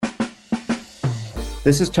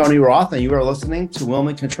This is Tony Roth, and you are listening to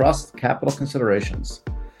Wilmington Trust Capital Considerations.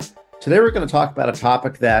 Today, we're going to talk about a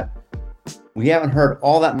topic that we haven't heard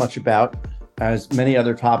all that much about, as many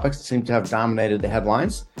other topics seem to have dominated the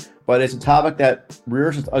headlines, but it's a topic that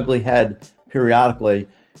rears its ugly head periodically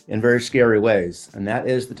in very scary ways, and that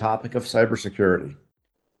is the topic of cybersecurity.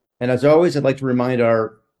 And as always, I'd like to remind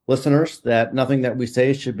our listeners that nothing that we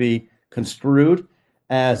say should be construed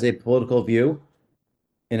as a political view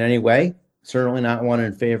in any way. Certainly not one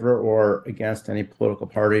in favor or against any political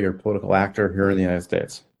party or political actor here in the United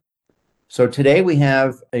States. So today we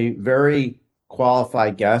have a very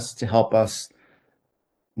qualified guest to help us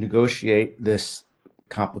negotiate this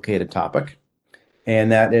complicated topic.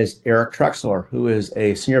 And that is Eric Trexler, who is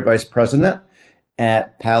a senior vice president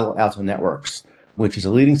at Palo Alto Networks, which is a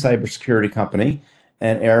leading cybersecurity company.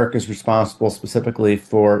 And Eric is responsible specifically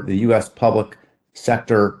for the U.S. public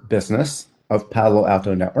sector business of Palo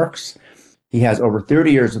Alto Networks. He has over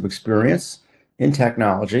 30 years of experience in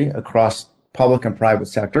technology across public and private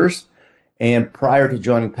sectors. And prior to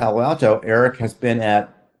joining Palo Alto, Eric has been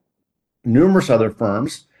at numerous other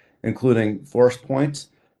firms, including ForcePoint,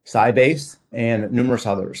 Sybase, and numerous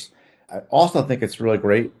others. I also think it's really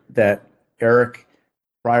great that Eric,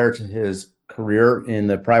 prior to his career in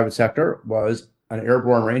the private sector, was an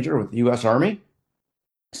airborne ranger with the U.S. Army,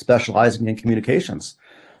 specializing in communications.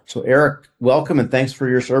 So Eric, welcome and thanks for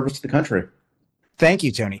your service to the country. Thank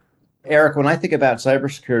you, Tony. Eric, when I think about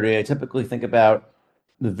cybersecurity, I typically think about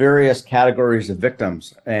the various categories of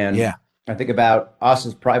victims. And I think about us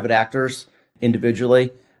as private actors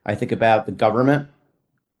individually. I think about the government,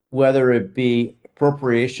 whether it be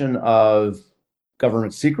appropriation of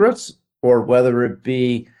government secrets or whether it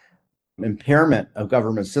be impairment of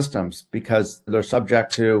government systems because they're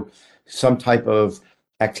subject to some type of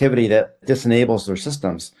activity that disenables their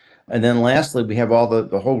systems. And then lastly, we have all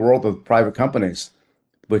the whole world of private companies,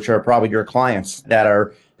 which are probably your clients that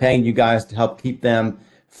are paying you guys to help keep them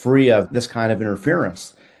free of this kind of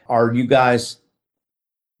interference. Are you guys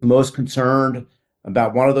most concerned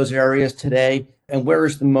about one of those areas today? And where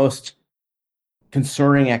is the most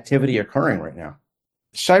concerning activity occurring right now?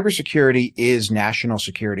 Cybersecurity is national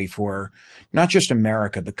security for not just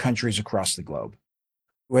America, but countries across the globe.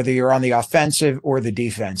 Whether you're on the offensive or the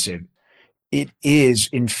defensive, it is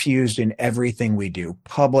infused in everything we do,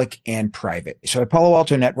 public and private. So at Palo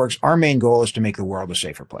Alto Networks, our main goal is to make the world a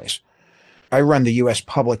safer place. I run the U.S.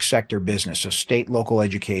 public sector business, so state, local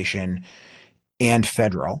education, and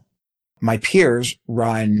federal. My peers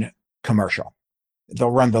run commercial.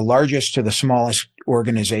 They'll run the largest to the smallest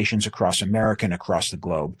organizations across America and across the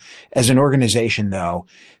globe. As an organization, though,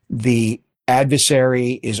 the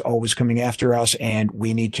adversary is always coming after us, and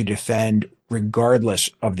we need to defend regardless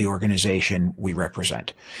of the organization we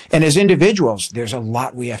represent. And as individuals, there's a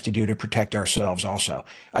lot we have to do to protect ourselves also.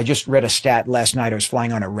 I just read a stat last night. I was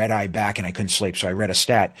flying on a red eye back and I couldn't sleep, so I read a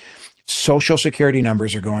stat. Social security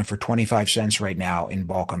numbers are going for 25 cents right now in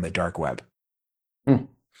bulk on the dark web. I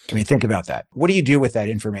mean, think about that. What do you do with that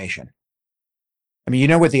information? I mean, you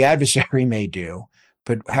know what the adversary may do,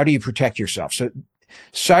 but how do you protect yourself? So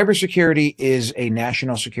cybersecurity is a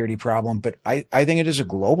national security problem, but I think it is a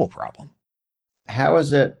global problem. How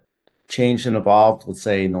has it changed and evolved, let's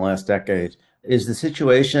say, in the last decade? Is the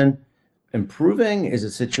situation improving? Is the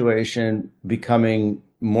situation becoming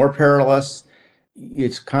more perilous?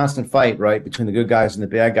 It's a constant fight, right, between the good guys and the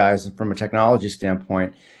bad guys. And from a technology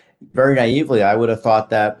standpoint, very naively, I would have thought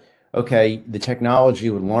that, okay, the technology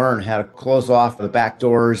would learn how to close off the back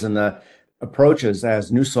doors and the approaches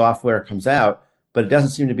as new software comes out. But it doesn't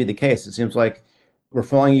seem to be the case. It seems like we're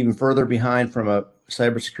falling even further behind from a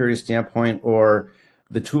cybersecurity standpoint, or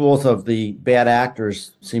the tools of the bad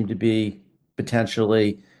actors seem to be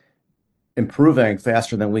potentially improving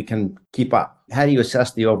faster than we can keep up. How do you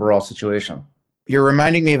assess the overall situation? You're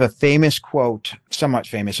reminding me of a famous quote, somewhat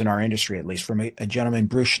famous in our industry, at least, from a gentleman,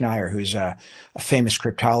 Bruce Schneier, who's a famous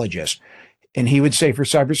cryptologist. And he would say for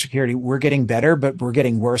cybersecurity, we're getting better, but we're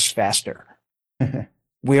getting worse faster.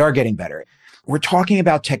 We are getting better. We're talking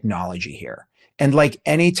about technology here. And like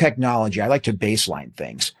any technology, I like to baseline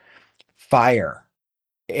things. Fire,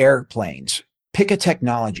 airplanes, pick a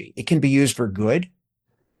technology. It can be used for good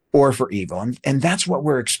or for evil. And that's what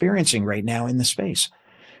we're experiencing right now in the space.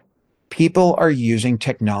 People are using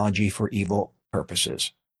technology for evil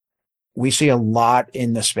purposes. We see a lot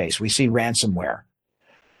in the space. We see ransomware.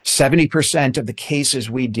 70% of the cases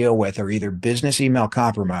we deal with are either business email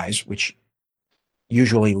compromise, which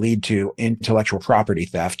usually lead to intellectual property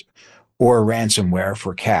theft, or ransomware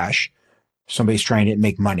for cash. Somebody's trying to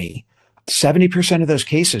make money. 70% of those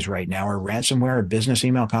cases right now are ransomware or business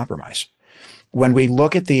email compromise. When we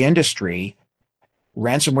look at the industry,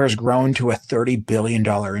 Ransomware has grown to a $30 billion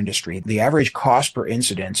industry. The average cost per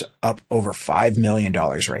incident's up over $5 million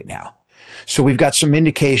right now. So we've got some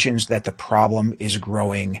indications that the problem is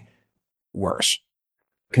growing worse.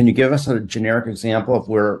 Can you give us a generic example of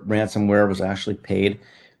where ransomware was actually paid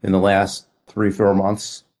in the last 3-4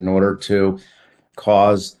 months in order to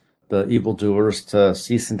cause the evildoers to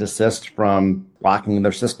cease and desist from blocking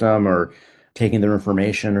their system or taking their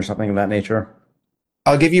information or something of that nature?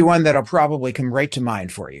 I'll give you one that'll probably come right to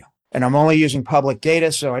mind for you. And I'm only using public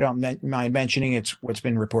data, so I don't mind mentioning it's what's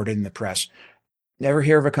been reported in the press. Never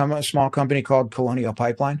hear of a small company called Colonial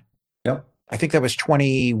Pipeline? Yep. I think that was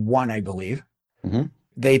 21, I believe. Mm-hmm.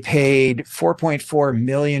 They paid $4.4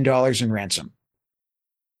 million in ransom.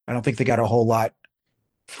 I don't think they got a whole lot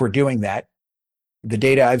for doing that. The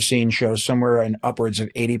data I've seen shows somewhere in upwards of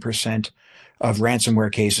 80% of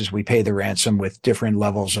ransomware cases, we pay the ransom with different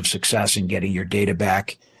levels of success in getting your data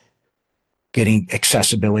back, getting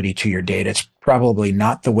accessibility to your data. It's probably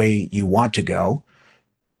not the way you want to go.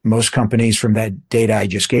 Most companies, from that data I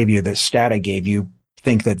just gave you, the stat I gave you,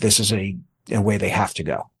 think that this is a way they have to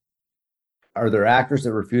go. Are there actors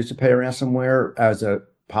that refuse to pay ransomware as a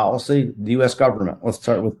policy? The U.S. government. Let's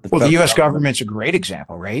start with the U.S. government's a great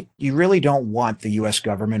example, right? You really don't want the U.S.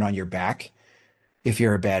 government on your back if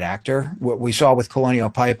you're a bad actor. What we saw with Colonial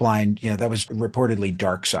Pipeline, that was reportedly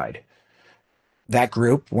dark side. That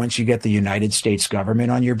group, once you get the United States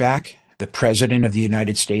government on your back, the president of the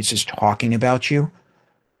United States is talking about you,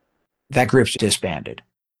 that group's disbanded.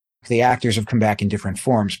 The actors have come back in different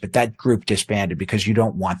forms, but that group disbanded because you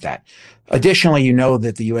don't want that. Additionally, you know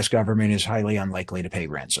that the U.S. government is highly unlikely to pay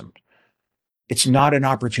ransom. It's not an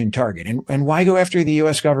opportune target. And why go after the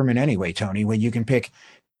U.S. government anyway, Tony, when you can pick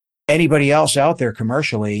anybody else out there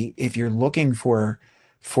commercially if you're looking for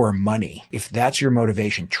money? If that's your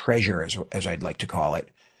motivation, treasure, as I'd like to call it,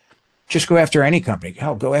 just go after any company.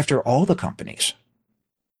 Hell, go after all the companies.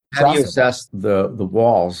 How do you assess the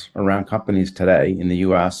walls around companies today in the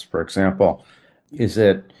U.S., for example? Is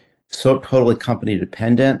it so totally company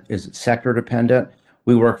dependent? Is it sector dependent?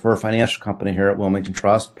 We work for a financial company here at Wilmington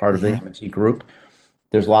Trust, part of the M&T Group.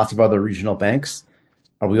 There's lots of other regional banks.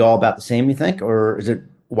 Are we all about the same, you think, or is it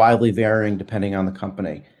widely varying depending on the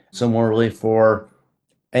company? Similarly, for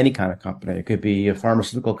any kind of company, it could be a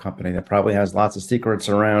pharmaceutical company that probably has lots of secrets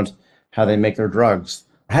around how they make their drugs.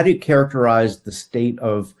 How do you characterize the state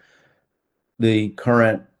of the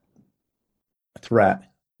current threat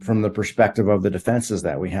from the perspective of the defenses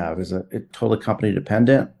that we have? Is it totally company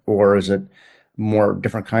dependent, or is it more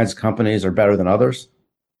different kinds of companies are better than others?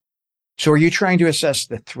 So are you trying to assess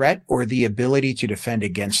the threat or the ability to defend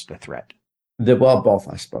against the threat? Well, both,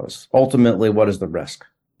 I suppose. Ultimately, what is the risk?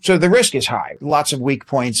 So the risk is high. Lots of weak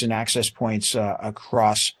points and access points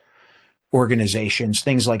across organizations,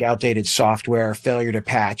 things like outdated software, failure to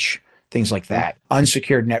patch, things like that.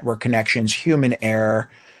 Unsecured network connections, human error.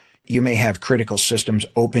 You may have critical systems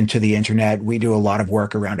open to the internet. We do a lot of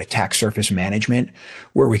work around attack surface management,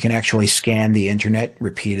 where we can actually scan the internet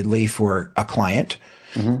repeatedly for a client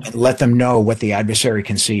and let them know what the adversary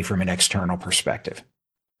can see from an external perspective.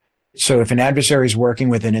 So if an adversary is working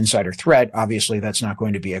with an insider threat, obviously that's not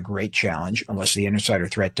going to be a great challenge unless the insider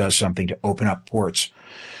threat does something to open up ports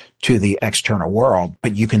to the external world.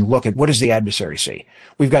 But you can look at, what does the adversary see?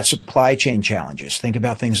 We've got supply chain challenges. Think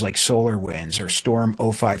about things like SolarWinds or Storm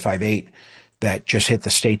 0558 that just hit the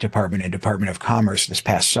State Department and Department of Commerce this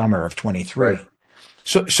past summer of 23. Right.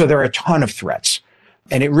 So there are a ton of threats.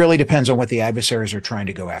 And it really depends on what the adversaries are trying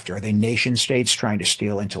to go after. Are they nation states trying to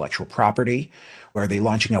steal intellectual property? Or are they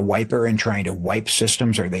launching a wiper and trying to wipe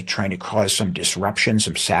systems? Are they trying to cause some disruption,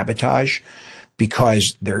 some sabotage,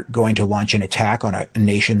 because they're going to launch an attack on a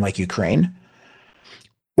nation like Ukraine?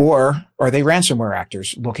 Or are they ransomware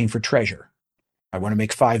actors looking for treasure? I want to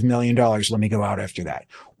make $5 million. Let me go out after that.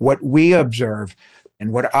 What we observe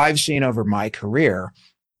and what I've seen over my career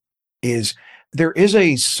is there is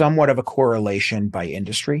a somewhat of a correlation by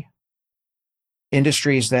industry.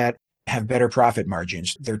 Industries that have better profit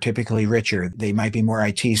margins, they're typically richer. They might be more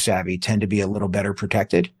IT savvy, tend to be a little better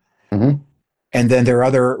protected. And then there are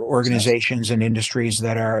other organizations and industries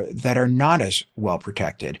that are not as well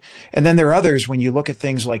protected. And then there are others, when you look at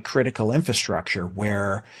things like critical infrastructure,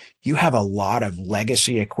 where you have a lot of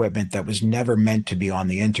legacy equipment that was never meant to be on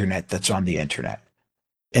the internet that's on the internet.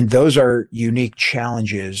 And those are unique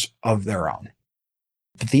challenges of their own.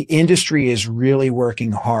 But the industry is really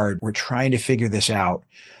working hard. We're trying to figure this out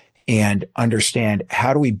and understand,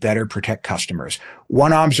 how do we better protect customers?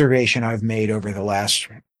 One observation I've made over the last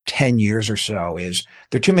 10 years or so is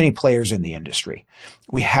there are too many players in the industry.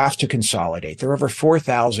 We have to consolidate. There are over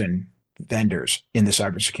 4,000 vendors in the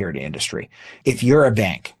cybersecurity industry. If you're a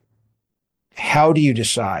bank, how do you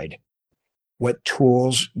decide what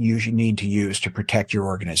tools you need to use to protect your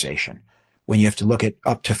organization when you have to look at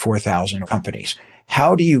up to 4,000 companies?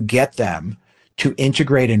 How do you get them to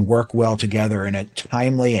integrate and work well together in a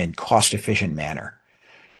timely and cost-efficient manner?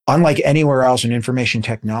 Unlike anywhere else in information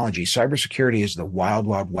technology, cybersecurity is the wild,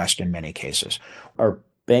 wild west in many cases. Are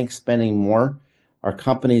banks spending more? Are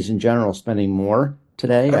companies in general spending more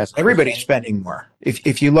today? Everybody's spending more.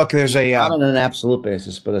 If you look, there's not on an absolute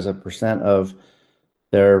basis, but as a percent of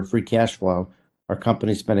their free cash flow, are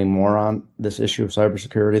companies spending more on this issue of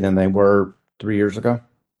cybersecurity than they were 3 years ago?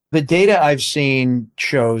 The data I've seen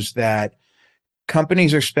shows that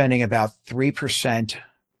companies are spending about 3%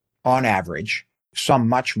 on average, some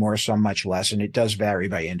much more, some much less, and it does vary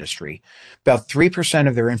by industry, about 3%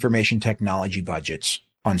 of their information technology budgets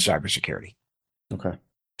on cybersecurity. Okay.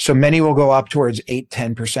 So many will go up towards 8,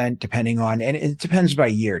 10%, depending on, and it depends by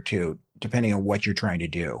year too, depending on what you're trying to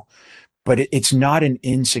do. But it's not an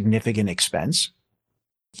insignificant expense.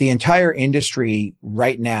 The entire industry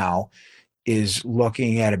right now is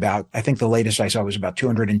looking at about, I think the latest I saw was about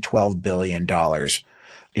 $212 billion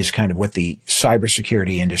is kind of what the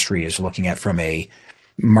cybersecurity industry is looking at from a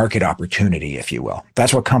market opportunity, if you will.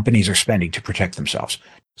 That's what companies are spending to protect themselves.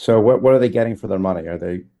 So what are they getting for their money? Are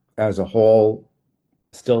they, as a whole,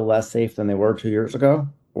 still less safe than they were 2 years ago?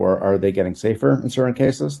 Or are they getting safer in certain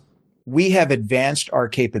cases? We have advanced our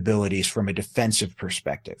capabilities from a defensive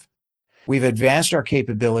perspective. We've advanced our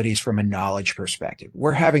capabilities from a knowledge perspective.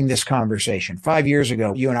 We're having this conversation. 5 years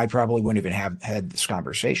ago, you and I probably wouldn't even have had this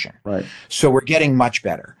conversation. Right. So we're getting much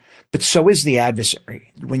better. But so is the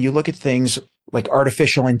adversary. When you look at things like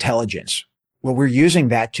artificial intelligence, well, we're using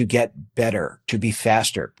that to get better, to be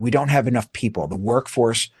faster. We don't have enough people. The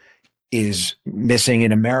workforce is missing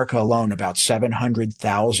in America alone. About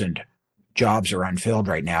 700,000 jobs are unfilled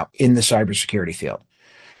right now in the cybersecurity field.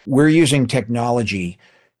 We're using technology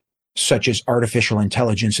such as artificial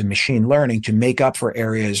intelligence and machine learning to make up for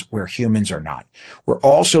areas where humans are not. We're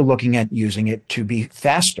also looking at using it to be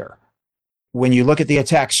faster. When you look at the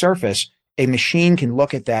attack surface, a machine can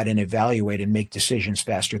look at that and evaluate and make decisions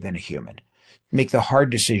faster than a human. Make the hard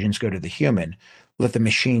decisions go to the human, let the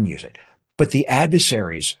machine use it. But the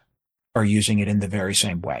adversaries are using it in the very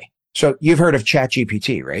same way. So you've heard of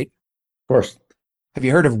ChatGPT, right? Of course. Have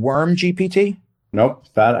you heard of Worm GPT? Nope,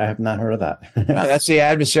 that I have not heard of that. No, that's the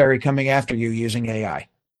adversary coming after you using AI,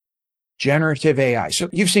 generative AI. So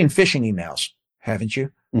you've seen phishing emails, haven't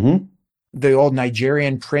you? Mm-hmm. The old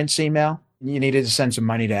Nigerian prince email. You needed to send some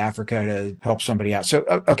money to Africa to help somebody out. So,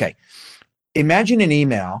 okay. Imagine an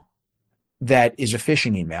email that is a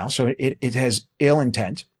phishing email. So it has ill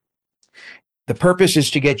intent. The purpose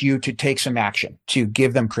is to get you to take some action, to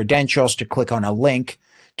give them credentials, to click on a link,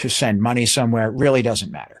 to send money somewhere. It really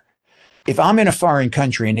doesn't matter. If I'm in a foreign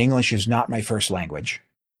country and English is not my first language,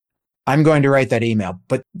 I'm going to write that email,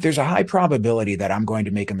 but there's a high probability that I'm going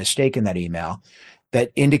to make a mistake in that email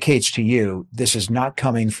that indicates to you this is not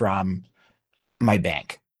coming from my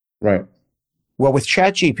bank. Right. Well, with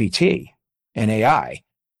ChatGPT and AI,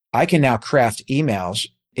 I can now craft emails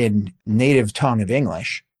in native tongue of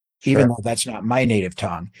English, even though that's not my native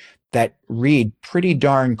tongue, that read pretty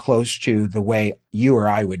darn close to the way you or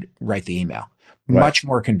I would write the email. Right. Much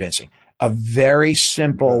more convincing. A very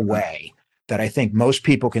simple way that I think most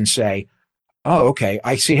people can say, oh, okay,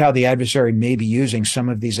 I see how the adversary may be using some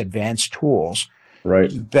of these advanced tools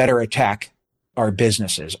to better attack our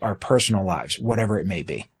businesses, our personal lives, whatever it may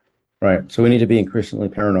be. Right. So we need to be increasingly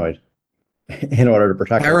paranoid in order to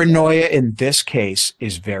protect Paranoia in this case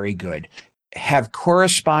is very good. Have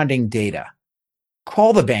corresponding data.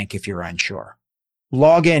 Call the bank if you're unsure.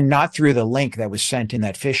 Log in not through the link that was sent in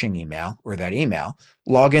that phishing email or that email.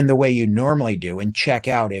 Log in the way you normally do and check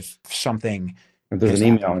out if something. If there's an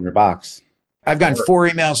email in your box. I've gotten 4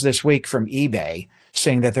 emails this week from eBay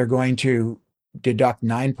saying that they're going to deduct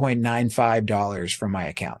 $9.95 from my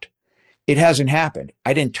account. It hasn't happened.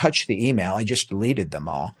 I didn't touch the email. I just deleted them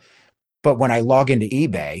all. But when I log into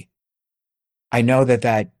eBay, I know that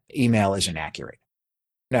that email isn't accurate.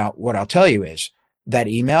 Now, what I'll tell you is that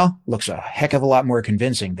email looks a heck of a lot more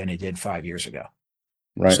convincing than it did 5 years ago.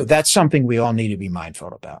 Right. So that's something we all need to be mindful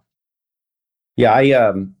about. Yeah,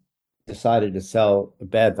 I decided to sell a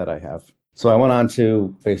bed that I have. So I went on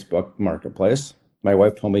to Facebook Marketplace. My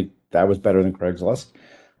wife told me that was better than Craigslist.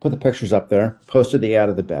 Put the pictures up there, posted the ad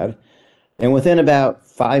of the bed. And within about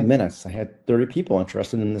 5 minutes, I had 30 people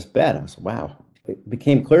interested in this bed. I was like, wow. It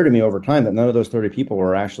became clear to me over time that none of those 30 people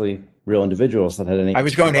were actually real individuals that had any. I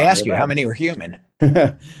was going to ask you how many were human.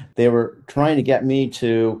 They were trying to get me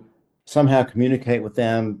to somehow communicate with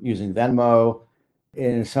them using Venmo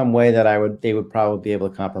in some way that they would probably be able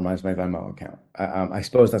to compromise my Venmo account. I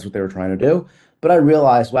suppose that's what they were trying to do. But I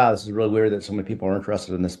realized, wow, this is really weird that so many people are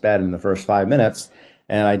interested in this bet in the first 5 minutes.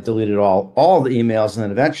 And I deleted all the emails. And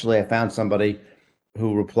then eventually I found somebody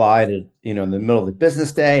who replied at, in the middle of the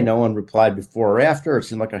business day. No one replied before or after. It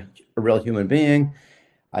seemed like a real human being.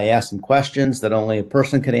 I asked them questions that only a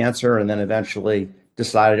person could answer, and then eventually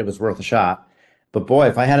decided it was worth a shot. But boy,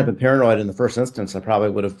 if I hadn't been paranoid in the first instance, I probably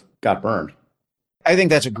would have got burned. I think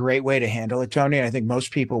that's a great way to handle it, Tony. I think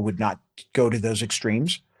most people would not go to those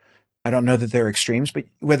extremes. I don't know that they're extremes, but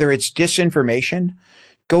whether it's disinformation,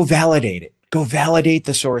 go validate it. Go validate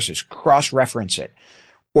the sources, cross-reference it,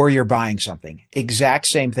 or you're buying something. Exact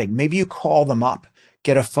same thing. Maybe you call them up,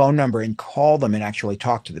 get a phone number and call them and actually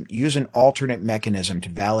talk to them. Use an alternate mechanism to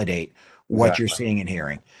validate what you're Exactly. seeing and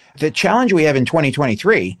hearing. The challenge we have in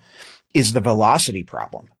 2023 is the velocity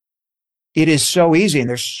problem. It is so easy and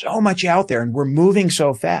there's so much out there and we're moving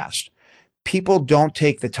so fast. People don't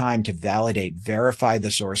take the time to validate, verify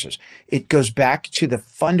the sources. It goes back to the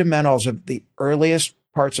fundamentals of the earliest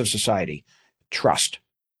parts of society. Trust.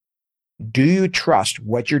 Do you trust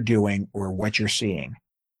what you're doing or what you're seeing?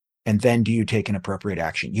 And then do you take an appropriate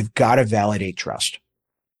action? You've got to validate trust.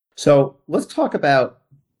 So let's talk about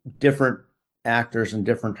different actors and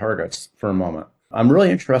different targets for a moment. I'm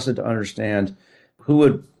really interested to understand who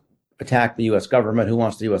would attack the US government, who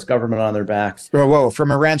wants the US government on their backs. Whoa,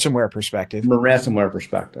 from a ransomware perspective. From a ransomware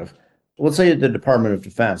perspective. Let's say you're the Department of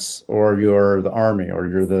Defense or you're the Army or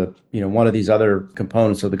you're the, one of these other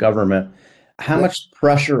components of the government. How much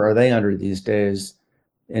pressure are they under these days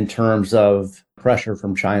in terms of pressure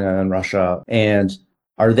from China and Russia? And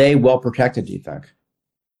are they well protected, do you think?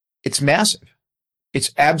 It's massive.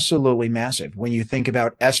 It's absolutely massive. When you think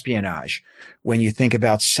about espionage, when you think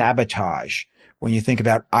about sabotage, when you think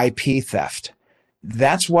about IP theft,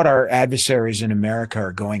 that's what our adversaries in America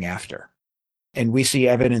are going after. And we see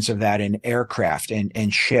evidence of that in aircraft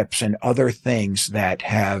and ships and other things that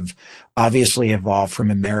have obviously evolved from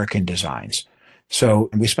American designs. So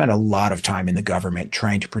we spend a lot of time in the government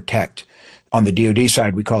trying to protect. On the DoD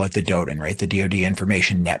side, we call it the DoDIN, right? The DoD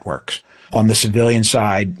Information Networks. On the civilian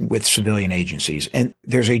side, with civilian agencies. And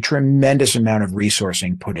there's a tremendous amount of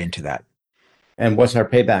resourcing put into that. And what's our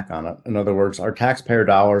payback on it? In other words, our taxpayer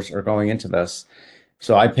dollars are going into this.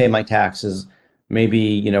 So I pay my taxes,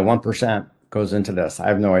 maybe, 1% goes into this. I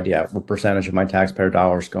have no idea what percentage of my taxpayer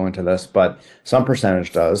dollars go into this, but some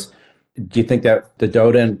percentage does. Do you think that the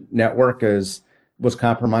DoDIN network was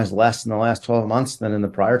compromised less in the last 12 months than in the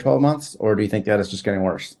prior 12 months? Or do you think that it's just getting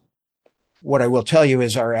worse? What I will tell you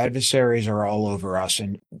is our adversaries are all over us.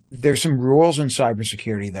 And there's some rules in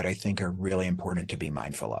cybersecurity that I think are really important to be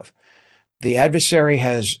mindful of. The adversary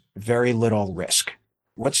has very little risk.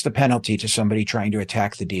 What's the penalty to somebody trying to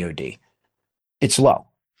attack the DoD? It's low.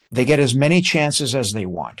 They get as many chances as they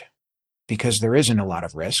want because there isn't a lot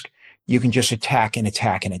of risk. You can just attack and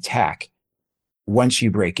attack and attack. Once you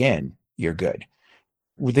break in, you're good.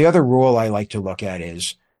 The other rule I like to look at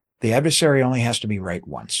is the adversary only has to be right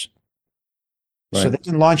once. Right. So they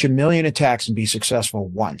can launch 1 million attacks and be successful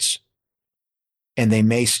once. And they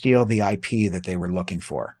may steal the IP that they were looking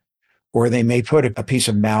for. Or they may put a piece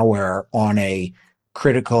of malware on a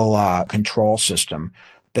critical control system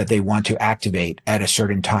that they want to activate at a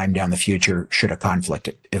certain time down the future should a conflict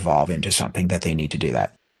evolve into something that they need to do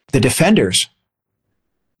that. The defenders,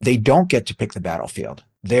 they don't get to pick the battlefield.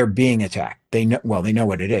 They're being attacked. They know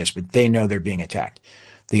what it is, but they know they're being attacked.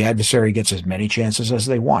 The adversary gets as many chances as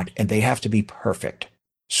they want, and they have to be perfect.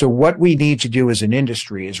 So what we need to do as an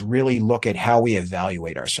industry is really look at how we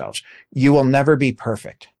evaluate ourselves. You will never be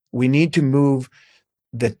perfect. We need to move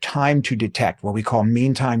the time to detect, what we call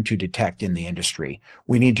mean time to detect in the industry.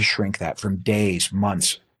 We need to shrink that from days,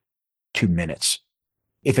 months to minutes.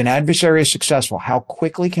 If an adversary is successful, how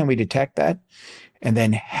quickly can we detect that? And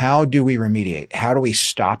then how do we remediate? How do we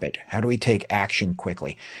stop it? How do we take action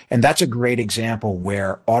quickly? And that's a great example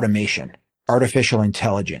where automation, artificial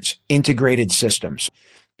intelligence, integrated systems,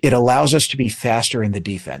 it allows us to be faster in the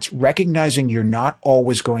defense, recognizing you're not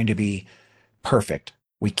always going to be perfect.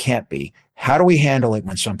 We can't be. How do we handle it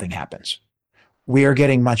when something happens? We are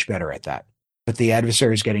getting much better at that, but the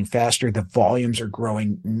adversary is getting faster. The volumes are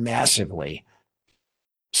growing massively.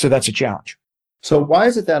 So that's a challenge. So why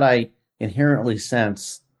is it that I inherently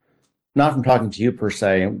sense, not from talking to you per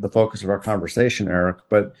se, the focus of our conversation, Eric,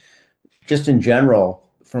 but just in general,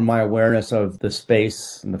 from my awareness of the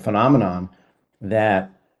space and the phenomenon,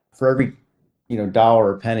 that for every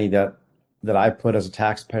dollar or penny that I put as a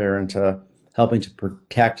taxpayer into helping to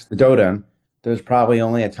protect the DoDIN, there's probably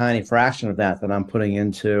only a tiny fraction of that I'm putting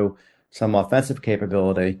into some offensive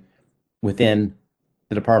capability within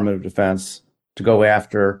the Department of Defense to go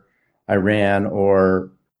after Iran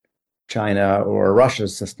or China or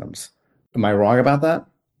Russia's systems. Am I wrong about that?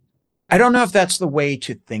 I don't know if that's the way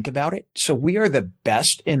to think about it. So we are the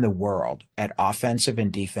best in the world at offensive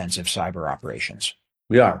and defensive cyber operations.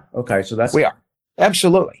 We are. Okay. We are.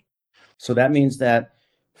 Absolutely. So that means that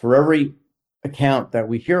for every account that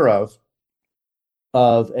we hear of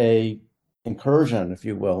a incursion, if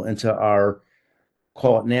you will, into our,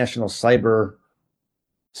 call it national cyber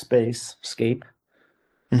scape,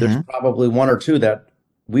 there's probably one or two that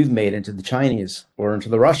we've made into the Chinese or into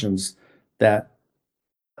the Russians that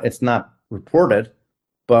it's not reported,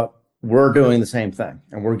 but we're doing the same thing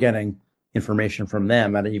and we're getting information from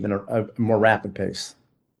them at even a more rapid pace.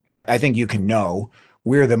 I think you can know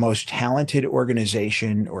we're the most talented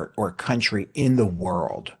organization or country in the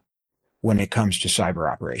world when it comes to cyber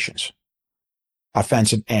operations,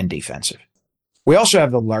 offensive and defensive. We also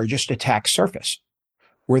have the largest attack surface.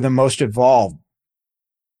 We're the most evolved,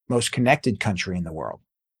 most connected country in the world,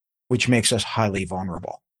 which makes us highly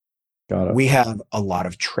vulnerable. Got it. We have a lot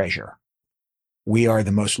of treasure. We are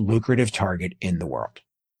the most lucrative target in the world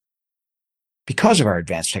because of our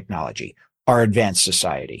advanced technology, our advanced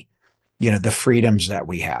society, the freedoms that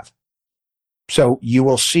we have. So you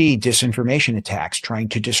will see disinformation attacks trying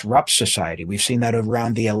to disrupt society. We've seen that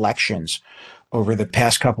around the elections over the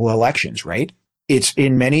past couple of elections, right? It's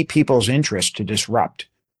in many people's interest to disrupt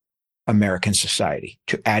American society,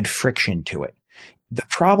 to add friction to it. The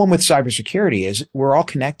problem with cybersecurity is we're all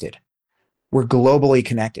connected. We're globally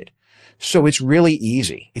connected. So it's really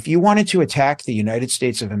easy. If you wanted to attack the United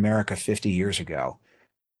States of America 50 years ago,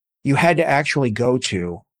 you had to actually go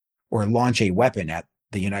to or launch a weapon at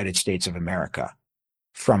the United States of America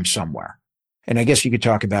from somewhere. And I guess you could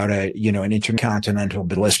talk about an intercontinental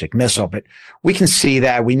ballistic missile, but we can see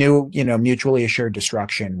that. We knew, mutually assured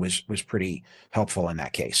destruction was pretty helpful in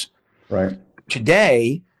that case. Right.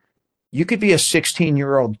 Today, you could be a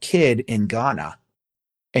 16-year-old kid in Ghana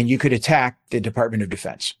and you could attack the Department of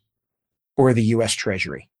Defense or the U.S.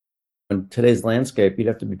 Treasury. In today's landscape, you'd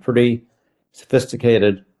have to be pretty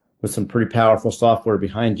sophisticated with some pretty powerful software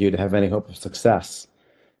behind you to have any hope of success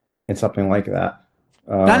in something like that.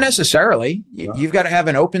 Not necessarily. You've got to have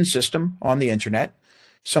an open system on the internet.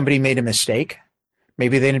 Somebody made a mistake.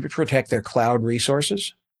 Maybe they didn't protect their cloud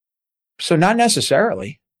resources. So not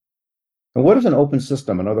necessarily. And what is an open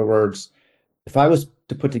system? In other words, if I was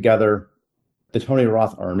to put together the Tony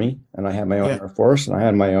Roth Army, and I had my own Air Force, and I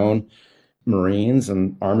had my own Marines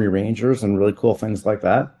and Army Rangers and really cool things like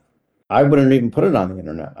that, I wouldn't even put it on the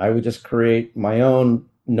internet. I would just create my own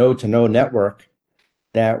node-to-node network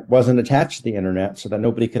that wasn't attached to the internet so that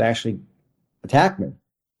nobody could actually attack me.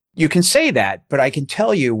 You can say that, but I can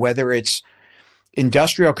tell you whether it's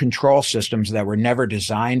industrial control systems that were never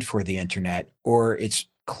designed for the internet or it's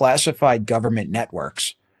classified government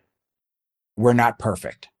networks, we're not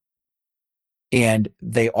perfect. And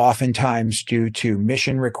they oftentimes, due to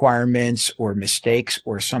mission requirements or mistakes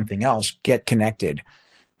or something else, get connected,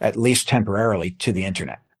 at least temporarily, to the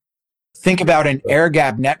internet. Think about an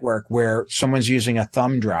air-gapped network where someone's using a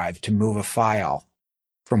thumb drive to move a file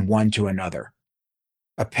from one to another,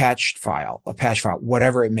 a patched file,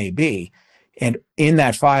 whatever it may be. And in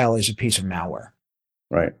that file is a piece of malware.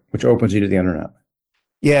 Right, which opens you to the internet.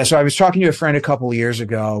 Yeah, so I was talking to a friend a couple of years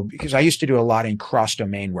ago because I used to do a lot in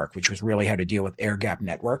cross-domain work, which was really how to deal with air-gapped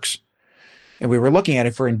networks. And we were looking at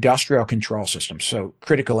it for industrial control systems, so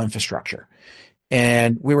critical infrastructure.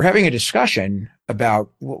 And we were having a discussion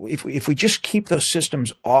about if we just keep those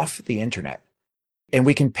systems off the internet and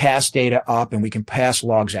we can pass data up and we can pass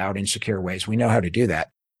logs out in secure ways, we know how to do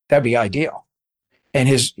that, that'd be ideal. And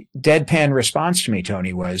his deadpan response to me,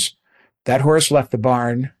 Tony, was, that horse left the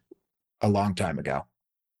barn a long time ago.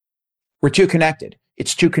 We're too connected.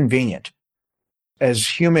 It's too convenient.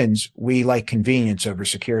 As humans, we like convenience over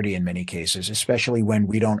security in many cases, especially when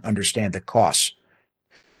we don't understand the costs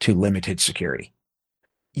to limited security.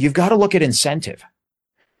 You've got to look at incentive.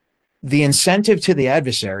 The incentive to the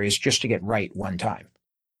adversary is just to get right one time,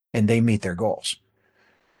 and they meet their goals.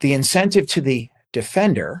 The incentive to the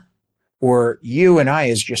defender, or you and I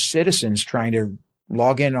as just citizens trying to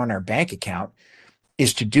log in on our bank account,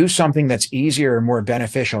 is to do something that's easier and more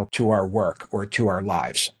beneficial to our work or to our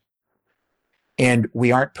lives. And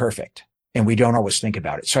we aren't perfect, and we don't always think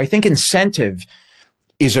about it. So I think incentive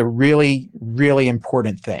is a really, really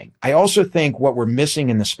important thing. I also think what we're missing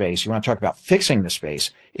in the space, you want to talk about fixing the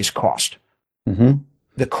space, is cost. Mm-hmm.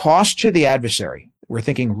 The cost to the adversary, we're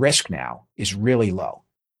thinking risk now, is really low.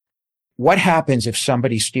 What happens if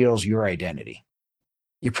somebody steals your identity?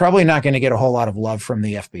 You're probably not going to get a whole lot of love from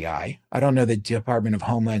the FBI. I don't know the Department of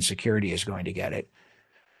Homeland Security is going to get it.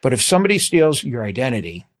 But if somebody steals your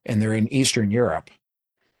identity and they're in Eastern Europe,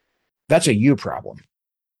 that's a you problem.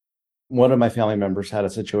 One of my family members had a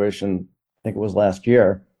situation, I think it was last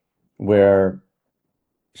year, where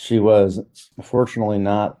she was fortunately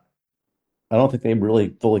not, I don't think they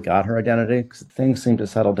really fully got her identity because things seemed to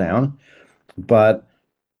settle down. But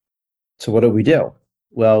so what did we do?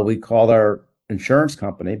 Well, we called our insurance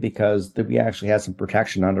company because we actually had some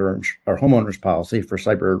protection under our homeowner's policy for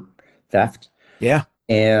cyber theft. Yeah.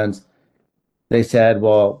 And they said,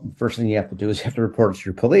 well, first thing you have to do is you have to report it to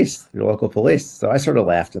your police, your local police. So I sort of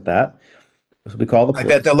laughed at that. So we called the police. I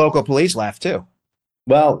bet the local police laughed too.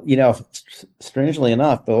 Well, strangely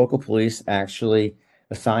enough, the local police actually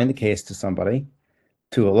assigned the case to somebody,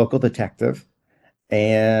 to a local detective,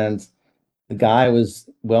 and the guy was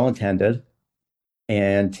well intended,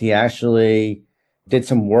 and he actually did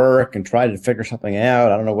some work and tried to figure something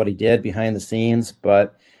out. I don't know what he did behind the scenes,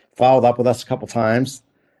 but followed up with us a couple times.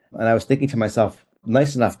 And I was thinking to myself,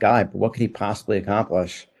 nice enough guy, but what could he possibly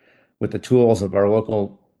accomplish with the tools of our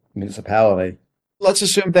local municipality? Let's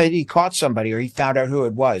assume that he caught somebody or he found out who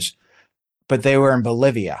it was, but they were in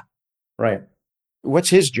Bolivia. Right. What's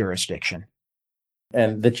his jurisdiction?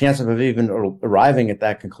 And the chance of even arriving at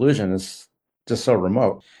that conclusion is just so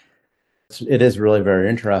remote. It is really very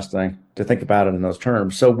interesting to think about it in those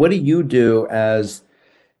terms. So what do you do as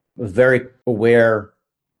a very aware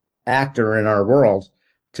actor in our world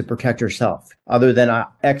to protect yourself, other than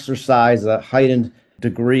exercise a heightened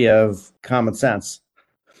degree of common sense?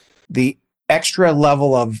 The extra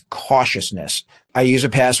level of cautiousness. I use a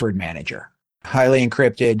password manager, highly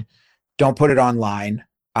encrypted. Don't put it online.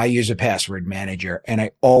 I use a password manager, and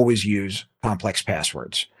I always use complex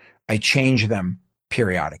passwords. I change them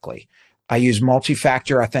periodically. I use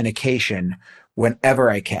multi-factor authentication whenever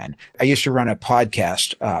I can. I used to run a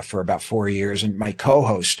podcast for about 4 years, and my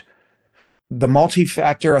co-host, the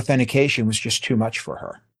multi-factor authentication was just too much for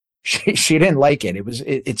her. She didn't like it.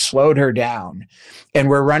 It slowed her down. And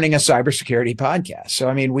we're running a cybersecurity podcast. So,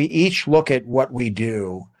 I mean, we each look at what we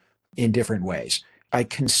do in different ways. I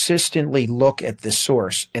consistently look at the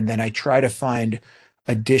source, and then I try to find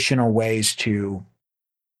additional ways to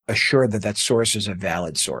assure that that source is a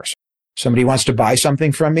valid source. Somebody wants to buy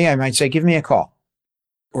something from me, I might say, give me a call,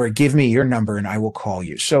 or give me your number and I will call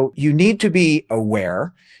you. So you need to be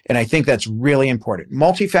aware. And I think that's really important.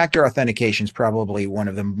 Multi-factor authentication is probably one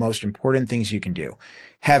of the most important things you can do.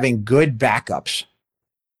 Having good backups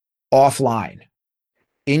offline,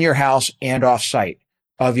 in your house and off-site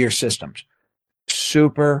of your systems.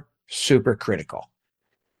 Super, super critical.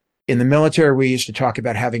 In the military, we used to talk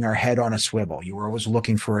about having our head on a swivel. You were always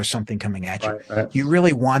looking for something coming at you. Right. You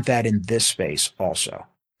really want that in this space also.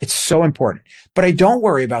 It's so important. But I don't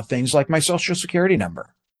worry about things like my social security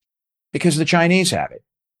number because the Chinese have it.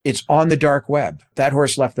 It's on the dark web. That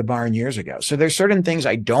horse left the barn years ago. So there's certain things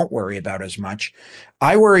I don't worry about as much.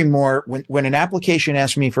 I worry more when an application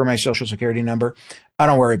asks me for my social security number, I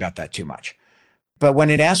don't worry about that too much. But when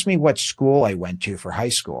it asks me what school I went to for high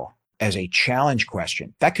school as a challenge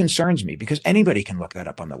question, that concerns me because anybody can look that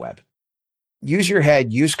up on the web. Use your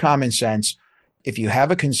head, use common sense. If you have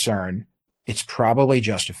a concern, it's probably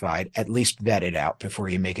justified. At least vet it out before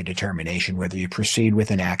you make a determination whether you proceed with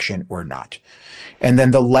an action or not. And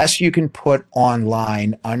then the less you can put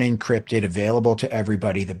online, unencrypted, available to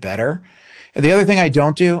everybody, the better. And the other thing I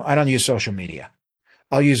don't use social media.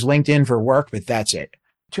 I'll use LinkedIn for work, but that's it.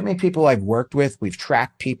 Too many people I've worked with, we've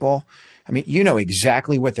tracked people. I mean, you know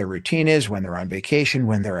exactly what their routine is when they're on vacation,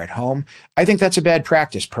 when they're at home. I think that's a bad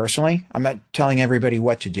practice personally. I'm not telling everybody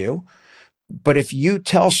what to do. But if you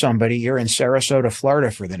tell somebody you're in Sarasota,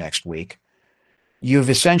 Florida for the next week, you've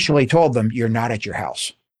essentially told them you're not at your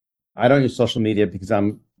house. I don't use social media because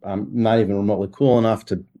I'm not even remotely cool enough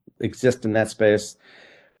to exist in that space.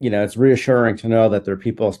 It's reassuring to know that there are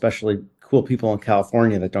people, especially cool people in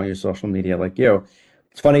California, that don't use social media like you.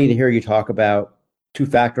 It's funny to hear you talk about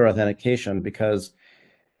two-factor authentication because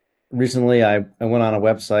recently I went on a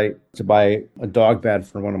website to buy a dog bed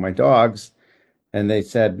for one of my dogs. And they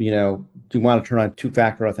said, do you want to turn on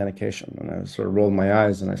two-factor authentication? And I sort of rolled my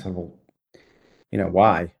eyes and I said, well,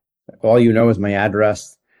 why? All you know is my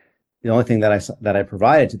address. The only thing that I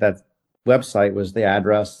provided to that website was the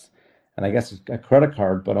address and I guess a credit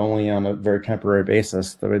card, but only on a very temporary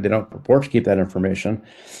basis. They don't purport to keep that information.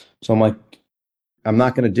 So I'm like, I'm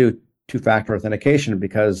not going to do two-factor authentication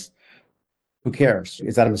because who cares?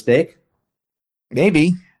 Is that a mistake?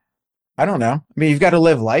 Maybe. I don't know. I mean, you've got to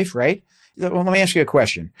live life, right? Well, let me ask you a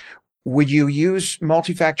question. Would you use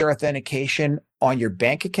multi-factor authentication on your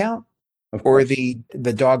bank account Of or course.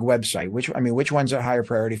 the dog website? Which one's a higher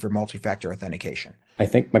priority for multi-factor authentication? I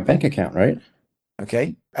think my bank account, right?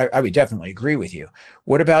 Okay, I would definitely agree with you.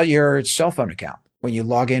 What about your cell phone account when you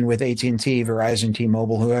log in with AT&T, Verizon,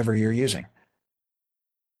 T-Mobile, whoever you're using?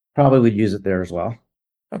 Probably would use it there as well.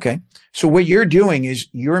 Okay, so what you're doing is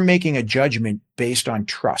you're making a judgment based on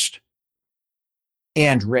trust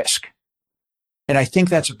and risk. And I think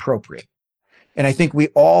that's appropriate. And I think we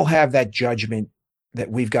all have that judgment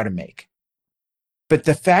that we've got to make. But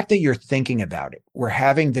the fact that you're thinking about it, we're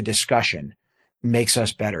having the discussion, makes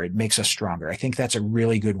us better. It makes us stronger. I think that's a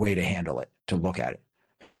really good way to handle it, to look at it.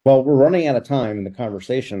 Well, we're running out of time in the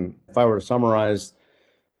conversation. If I were to summarize,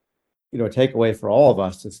 a takeaway for all of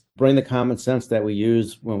us, it's bring the common sense that we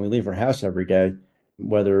use when we leave our house every day,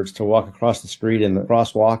 whether it's to walk across the street in the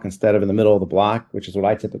crosswalk instead of in the middle of the block, which is what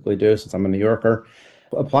I typically do since I'm a New Yorker.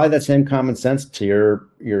 Apply that same common sense to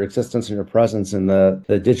your existence and your presence in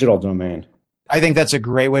the digital domain. I think that's a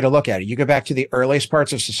great way to look at it. You go back to the earliest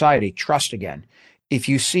parts of society, trust again. If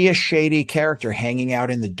you see a shady character hanging out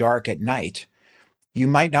in the dark at night, you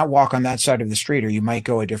might not walk on that side of the street, or you might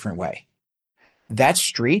go a different way. That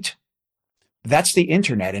street, that's the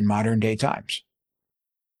internet in modern day times.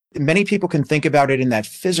 Many people can think about it in that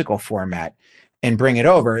physical format and bring it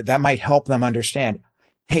over. That might help them understand,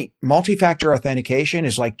 hey, multi-factor authentication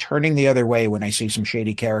is like turning the other way when I see some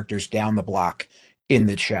shady characters down the block in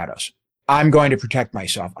the shadows. I'm going to protect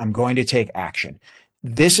myself. I'm going to take action.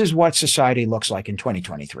 This is what society looks like in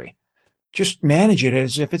 2023. Just manage it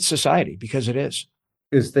as if it's society, because it is.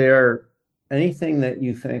 Is there anything that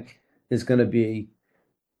you think is going to be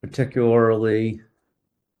particularly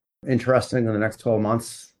interesting in the next 12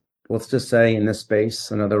 months? Let's just say in this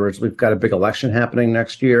space. In other words, we've got a big election happening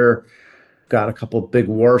next year, got a couple of big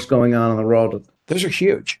wars going on in the world. Those are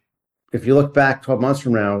huge. If you look back 12 months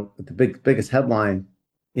from now, the biggest headline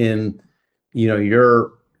in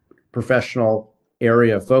your professional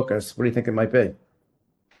area of focus, what do you think it might be?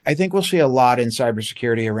 I think we'll see a lot in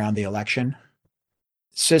cybersecurity around the election.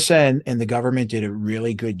 CISA and the government did a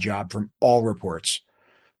really good job from all reports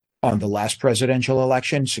on the last presidential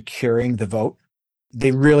election, securing the vote.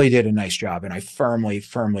 They really did a nice job, and I firmly,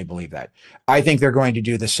 firmly believe that. I think they're going to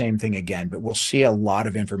do the same thing again, but we'll see a lot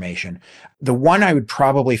of information. The one I would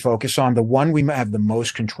probably focus on, the one we have the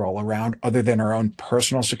most control around, other than our own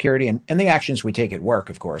personal security and the actions we take at work,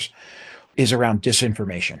 of course, is around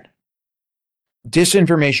disinformation.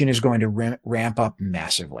 Disinformation is going to ramp up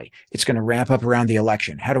massively. It's going to ramp up around the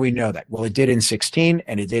election. How do we know that? Well, it did in 16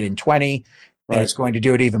 and it did in 20. Right. And it's going to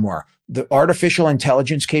do it even more. The artificial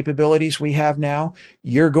intelligence capabilities we have now,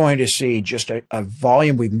 you're going to see just a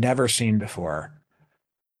volume we've never seen before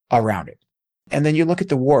around it. And then you look at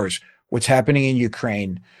the wars, what's happening in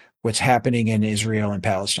Ukraine, what's happening in Israel and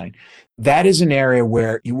Palestine. That is an area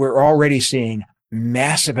where we're already seeing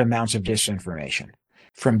massive amounts of disinformation,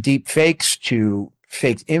 from deep fakes to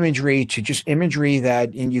faked imagery to just imagery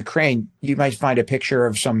that in Ukraine, you might find a picture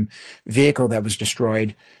of some vehicle that was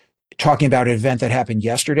destroyed, talking about an event that happened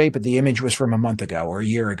yesterday, but the image was from a month ago or a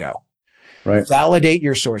year ago. Right. Validate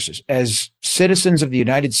your sources. As citizens of the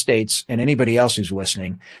United States and anybody else who's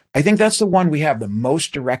listening, I think that's the one we have the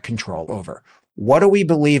most direct control over. What do we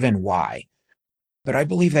believe and why? But I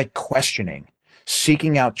believe that questioning,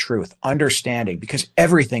 seeking out truth, understanding, because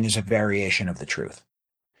everything is a variation of the truth.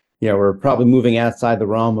 Yeah, we're probably moving outside the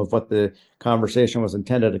realm of what the conversation was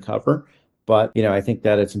intended to cover. But, I think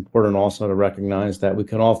that it's important also to recognize that we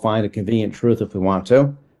can all find a convenient truth if we want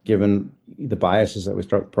to, given the biases that we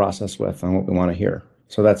start the process with and what we want to hear.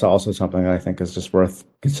 So that's also something I think is just worth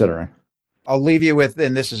considering. I'll leave you with,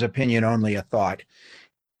 and this is opinion only, a thought.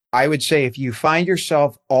 I would say if you find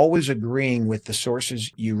yourself always agreeing with the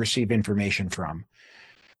sources you receive information from,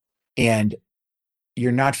 and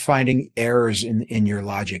you're not finding errors in your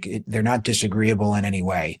logic, they're not disagreeable in any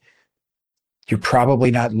way, you're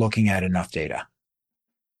probably not looking at enough data.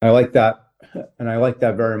 I like that. And I like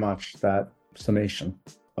that very much, that summation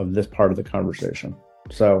of this part of the conversation.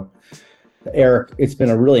 So, Eric, it's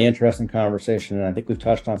been a really interesting conversation, and I think we've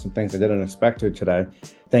touched on some things I didn't expect to today.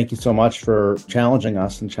 Thank you so much for challenging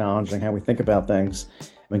us and challenging how we think about things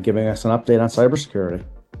and giving us an update on cybersecurity.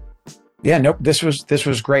 Yeah, nope, this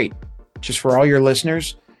was great. Just for all your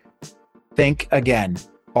listeners, think again.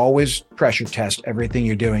 Always pressure test everything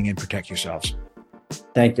you're doing and protect yourselves.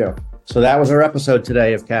 Thank you. So that was our episode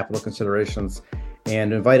today of Capital Considerations,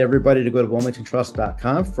 and invite everybody to go to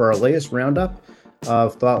wilmingtontrust.com for our latest roundup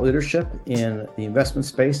of thought leadership in the investment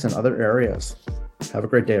space and other areas. Have a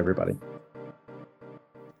great day, everybody.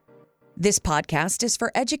 This podcast is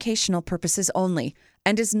for educational purposes only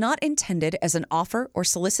and is not intended as an offer or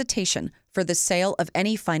solicitation for the sale of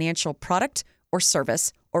any financial product or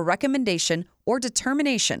service or recommendation or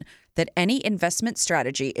determination that any investment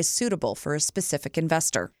strategy is suitable for a specific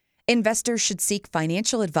investor. Investors should seek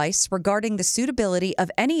financial advice regarding the suitability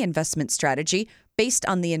of any investment strategy based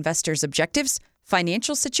on the investor's objectives,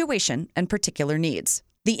 financial situation, and particular needs.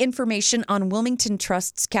 The information on Wilmington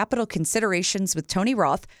Trust's capital considerations with Tony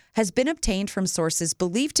Roth has been obtained from sources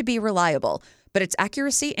believed to be reliable, but its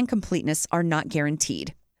accuracy and completeness are not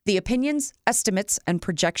guaranteed. The opinions, estimates, and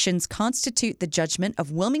projections constitute the judgment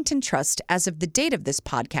of Wilmington Trust as of the date of this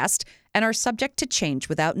podcast and are subject to change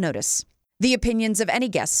without notice. The opinions of any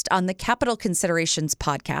guest on the Capital Considerations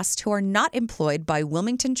podcast who are not employed by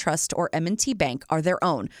Wilmington Trust or M&T Bank are their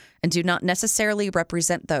own and do not necessarily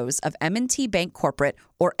represent those of M&T Bank Corporate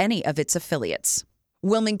or any of its affiliates.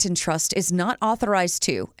 Wilmington Trust is not authorized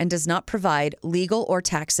to and does not provide legal or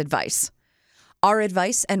tax advice. Our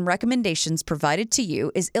advice and recommendations provided to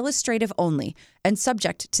you is illustrative only and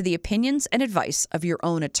subject to the opinions and advice of your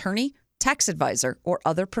own attorney, tax advisor, or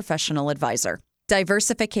other professional advisor.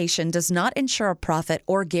 Diversification does not ensure a profit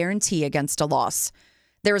or guarantee against a loss.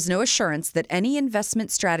 There is no assurance that any investment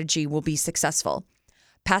strategy will be successful.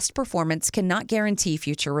 Past performance cannot guarantee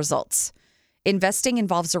future results. Investing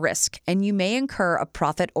involves a risk, and you may incur a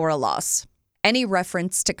profit or a loss. Any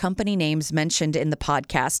reference to company names mentioned in the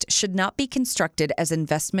podcast should not be construed as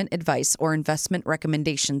investment advice or investment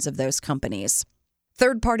recommendations of those companies.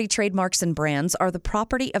 Third-party trademarks and brands are the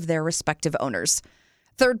property of their respective owners.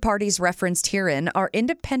 Third parties referenced herein are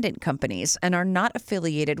independent companies and are not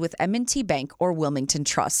affiliated with M&T Bank or Wilmington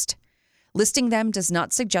Trust. Listing them does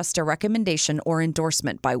not suggest a recommendation or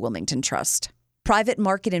endorsement by Wilmington Trust. Private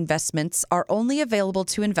market investments are only available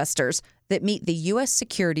to investors that meet the U.S.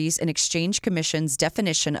 Securities and Exchange Commission's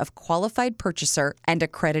definition of qualified purchaser and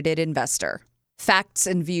accredited investor. Facts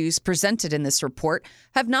and views presented in this report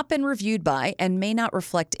have not been reviewed by and may not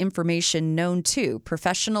reflect information known to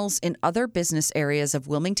professionals in other business areas of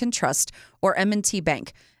Wilmington Trust or M&T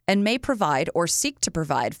Bank and may provide or seek to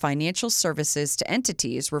provide financial services to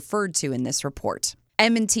entities referred to in this report.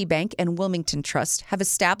 M&T Bank and Wilmington Trust have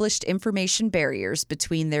established information barriers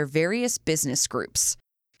between their various business groups.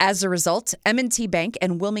 As a result, M&T Bank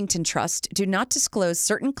and Wilmington Trust do not disclose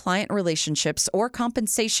certain client relationships or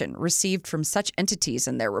compensation received from such entities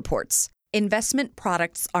in their reports. Investment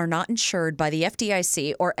products are not insured by the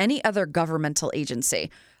FDIC or any other governmental agency,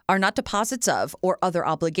 are not deposits of or other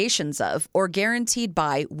obligations of or guaranteed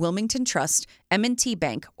by Wilmington Trust, M&T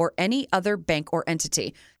Bank, or any other bank or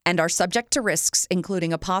entity, and are subject to risks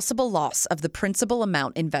including a possible loss of the principal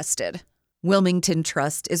amount invested. Wilmington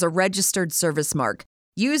Trust is a registered service mark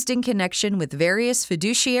used in connection with various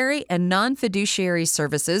fiduciary and non-fiduciary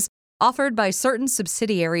services offered by certain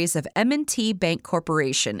subsidiaries of M&T Bank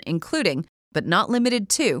Corporation, including, but not limited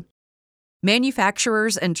to,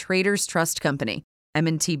 Manufacturers and Traders Trust Company,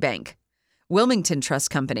 M&T Bank, Wilmington Trust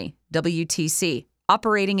Company, WTC,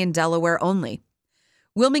 operating in Delaware only,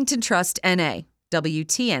 Wilmington Trust N.A.,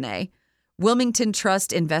 WTNA, Wilmington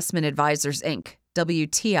Trust Investment Advisors, Inc.,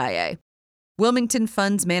 WTIA, Wilmington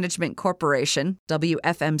Funds Management Corporation,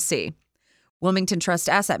 WFMC, Wilmington Trust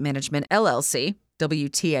Asset Management, LLC,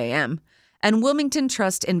 WTAM, and Wilmington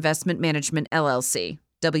Trust Investment Management, LLC,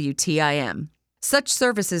 WTIM. Such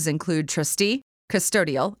services include trustee,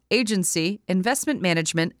 custodial, agency, investment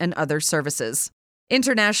management, and other services.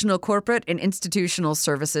 International corporate and institutional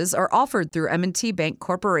services are offered through M&T Bank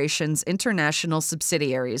Corporation's international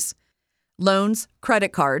subsidiaries. Loans,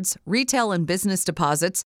 credit cards, retail and business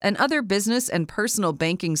deposits, and other business and personal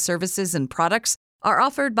banking services and products are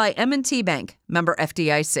offered by M&T Bank, member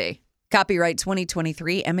FDIC. Copyright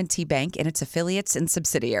 2023 M&T Bank and its affiliates and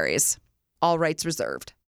subsidiaries. All rights reserved.